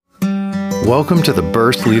Welcome to the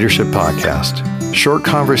Burst Leadership Podcast. Short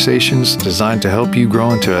conversations designed to help you grow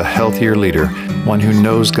into a healthier leader, one who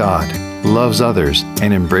knows God, loves others,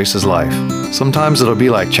 and embraces life. Sometimes it'll be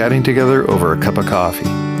like chatting together over a cup of coffee,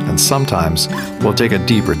 and sometimes we'll take a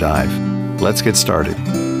deeper dive. Let's get started.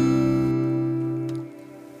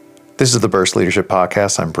 This is the Burst Leadership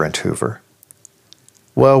Podcast. I'm Brent Hoover.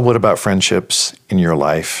 Well, what about friendships in your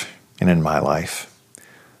life and in my life?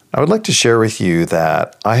 I would like to share with you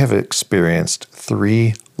that I have experienced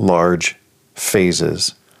three large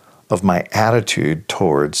phases of my attitude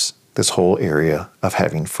towards this whole area of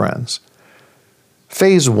having friends.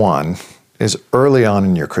 Phase one is early on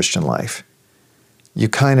in your Christian life. You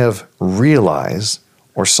kind of realize,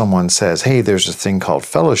 or someone says, hey, there's a thing called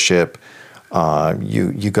fellowship.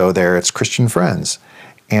 You go there, it's Christian friends.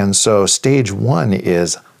 And so stage one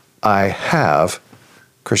is, I have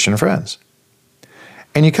Christian friends.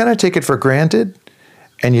 And you kind of take it for granted,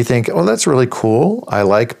 and you think, oh, that's really cool. I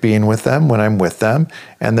like being with them when I'm with them.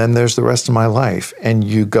 And then there's the rest of my life. And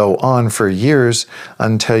you go on for years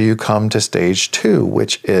until you come to stage two,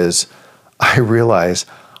 which is, I realize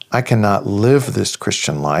I cannot live this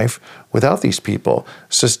Christian life without these people.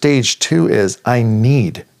 So stage two is, I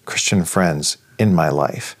need Christian friends in my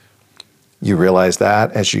life. You realize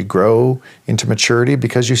that as you grow into maturity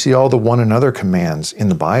because you see all the one another commands in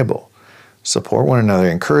the Bible. Support one another,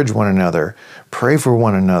 encourage one another, pray for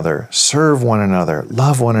one another, serve one another,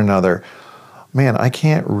 love one another. Man, I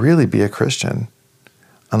can't really be a Christian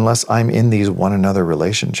unless I'm in these one another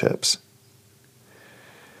relationships.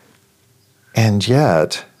 And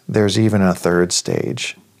yet, there's even a third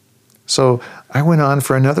stage. So I went on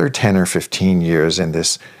for another 10 or 15 years in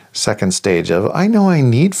this second stage of, I know I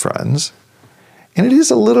need friends, and it is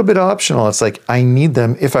a little bit optional. It's like, I need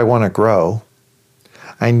them if I want to grow.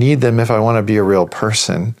 I need them if I want to be a real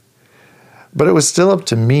person. But it was still up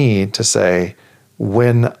to me to say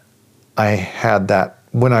when I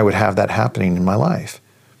would have that happening in my life.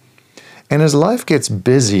 And as life gets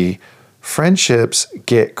busy, friendships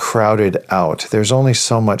get crowded out. There's only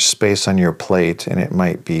so much space on your plate, and it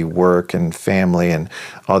might be work and family and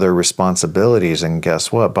other responsibilities. And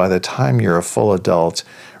guess what? By the time you're a full adult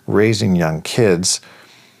raising young kids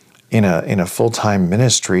in a full-time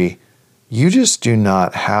ministry, you just do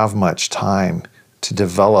not have much time to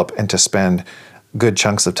develop and to spend good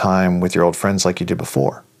chunks of time with your old friends like you did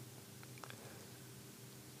before.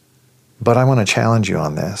 But I want to challenge you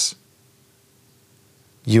on this.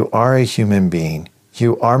 You are a human being.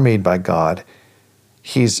 You are made by God.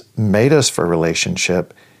 He's made us for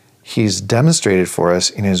relationship. He's demonstrated for us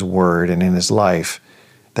in His Word and in His life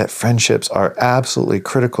that friendships are absolutely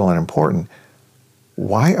critical and important.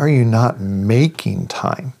 Why are you not making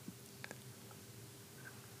time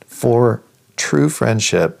for true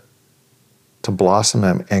friendship to blossom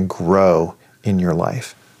and grow in your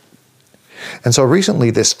life? And so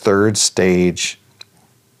recently, this third stage,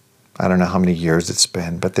 I don't know how many years it's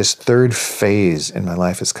been, but this third phase in my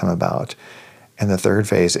life has come about. And the third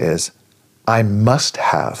phase is, I must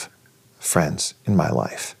have friends in my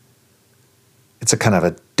life. It's a kind of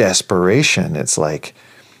a desperation. It's like,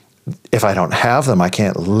 if I don't have them, I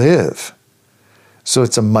can't live. So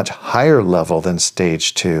it's a much higher level than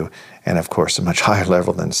stage two, and of course, a much higher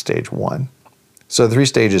level than stage one. So the three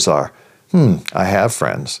stages are, I have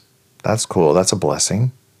friends. That's cool. That's a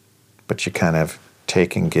blessing. But you kind of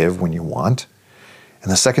take and give when you want.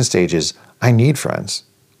 And the second stage is, I need friends.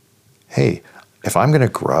 Hey, if I'm going to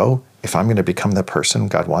grow, if I'm going to become the person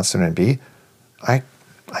God wants me to be, I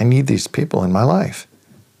need these people in my life.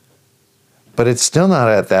 But it's still not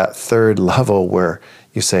at that third level where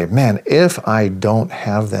you say, man, if I don't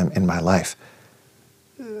have them in my life,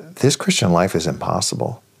 this Christian life is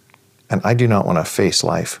impossible. And I do not want to face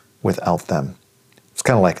life without them. It's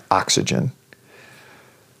kind of like oxygen.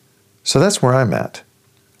 So that's where I'm at.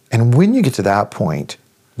 And when you get to that point,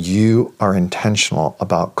 you are intentional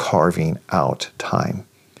about carving out time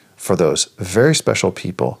for those very special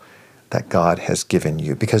people that God has given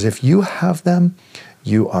you. Because if you have them,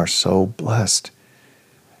 you are so blessed.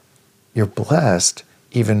 You're blessed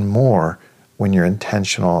even more when you're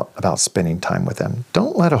intentional about spending time with them.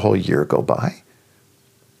 Don't let a whole year go by.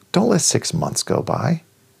 Don't let 6 months go by.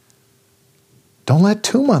 Don't let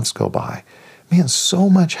 2 months go by. Man, so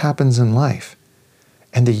much happens in life.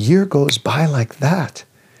 And the year goes by like that.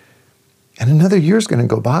 And another year is going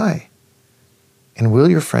to go by. And will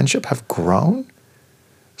your friendship have grown?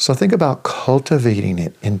 So think about cultivating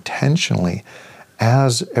it intentionally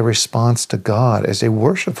as a response to God, as a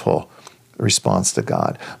worshipful response to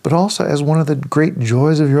God, but also as one of the great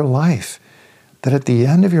joys of your life, that at the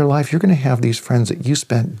end of your life, you're going to have these friends that you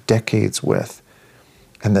spent decades with,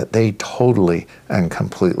 and that they totally and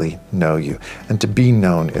completely know you. And to be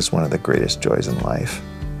known is one of the greatest joys in life.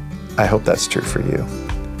 I hope that's true for you.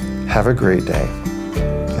 Have a great day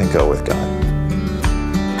and go with God.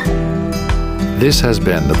 This has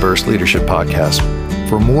been the Burst Leadership Podcast.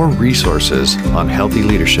 For more resources on healthy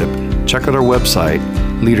leadership, check out our website,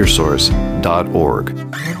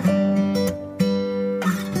 leadersource.org.